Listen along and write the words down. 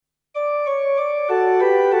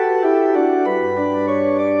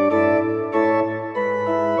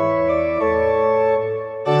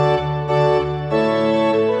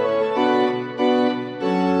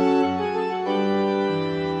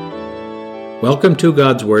Welcome to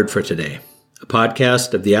God's Word for Today, a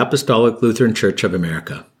podcast of the Apostolic Lutheran Church of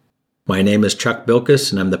America. My name is Chuck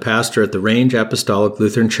Bilkus, and I'm the pastor at the Range Apostolic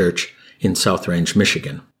Lutheran Church in South Range,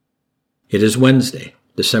 Michigan. It is Wednesday,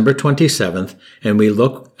 December 27th, and we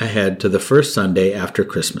look ahead to the first Sunday after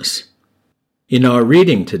Christmas. In our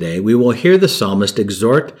reading today, we will hear the psalmist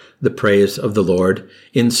exhort the praise of the Lord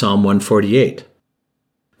in Psalm 148.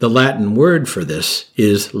 The Latin word for this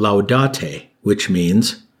is laudate, which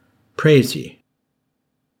means praise ye.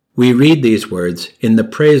 We read these words in the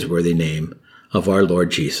praiseworthy name of our Lord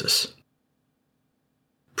Jesus.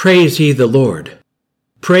 Praise ye the Lord.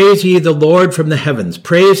 Praise ye the Lord from the heavens.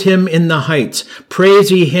 Praise him in the heights.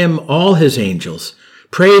 Praise ye him, all his angels.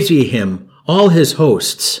 Praise ye him, all his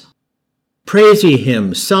hosts. Praise ye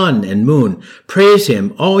him, sun and moon. Praise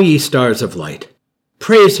him, all ye stars of light.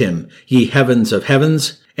 Praise him, ye heavens of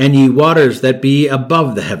heavens, and ye waters that be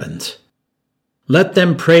above the heavens. Let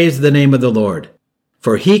them praise the name of the Lord,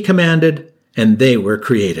 for he commanded, and they were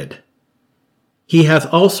created. He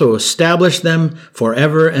hath also established them for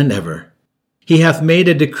ever and ever. He hath made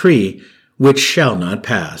a decree which shall not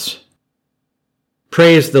pass.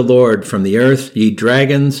 Praise the Lord from the earth, ye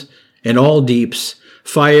dragons, and all deeps,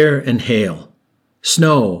 fire and hail,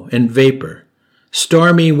 snow and vapor,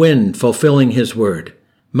 stormy wind fulfilling his word,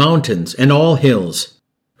 mountains and all hills,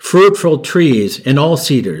 fruitful trees and all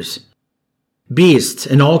cedars, beasts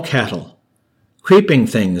and all cattle, creeping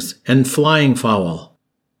things and flying fowl,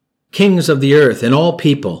 kings of the earth and all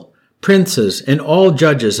people, princes and all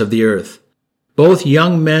judges of the earth, both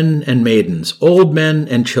young men and maidens, old men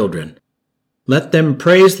and children. Let them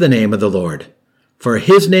praise the name of the Lord, for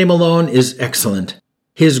his name alone is excellent.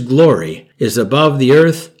 His glory is above the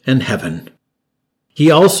earth and heaven. He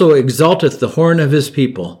also exalteth the horn of his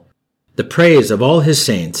people, the praise of all his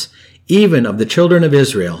saints, even of the children of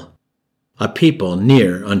Israel, a people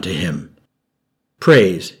near unto him.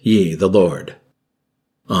 Praise ye the Lord.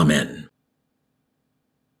 Amen.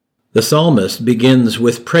 The psalmist begins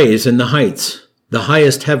with praise in the heights, the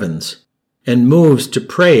highest heavens, and moves to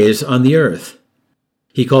praise on the earth.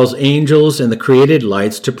 He calls angels and the created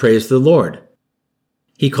lights to praise the Lord.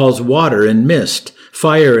 He calls water and mist,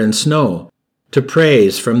 fire and snow, to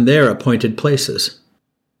praise from their appointed places.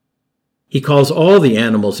 He calls all the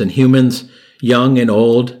animals and humans, young and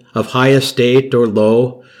old, of high estate or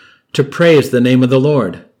low, to praise the name of the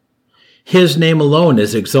Lord. His name alone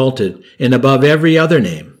is exalted and above every other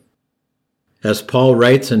name. As Paul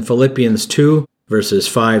writes in Philippians 2, verses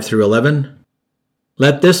 5 through 11,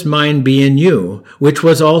 "Let this mind be in you, which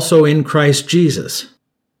was also in Christ Jesus,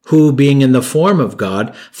 who, being in the form of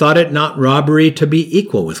God, thought it not robbery to be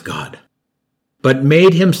equal with God, but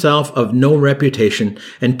made himself of no reputation,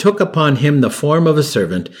 and took upon him the form of a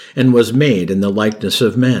servant, and was made in the likeness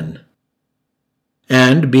of men.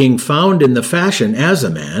 And being found in the fashion as a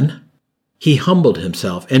man, he humbled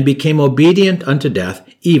himself, and became obedient unto death,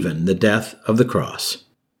 even the death of the cross.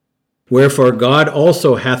 Wherefore God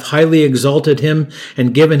also hath highly exalted him,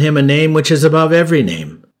 and given him a name which is above every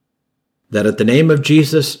name, that at the name of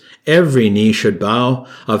Jesus every knee should bow,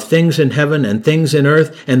 of things in heaven and things in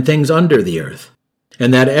earth and things under the earth,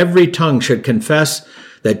 and that every tongue should confess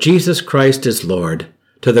that Jesus Christ is Lord,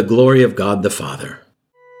 to the glory of God the Father."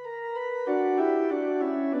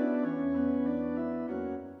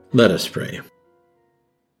 Let us pray.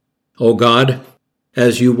 O God,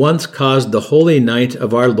 as you once caused the holy night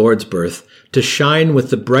of our Lord's birth to shine with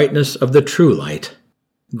the brightness of the true light,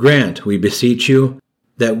 grant, we beseech you,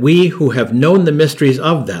 that we who have known the mysteries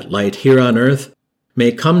of that light here on earth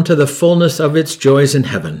may come to the fullness of its joys in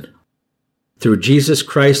heaven. Through Jesus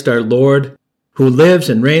Christ our Lord, who lives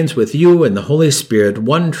and reigns with you and the Holy Spirit,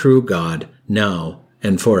 one true God, now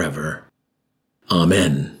and forever.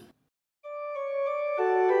 Amen.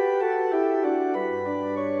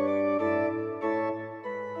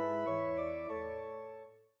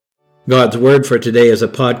 God's Word for Today is a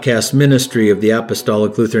podcast ministry of the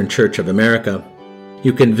Apostolic Lutheran Church of America.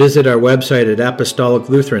 You can visit our website at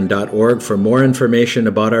apostoliclutheran.org for more information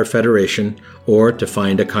about our federation or to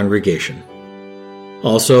find a congregation.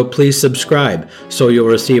 Also, please subscribe so you'll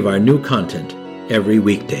receive our new content every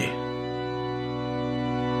weekday.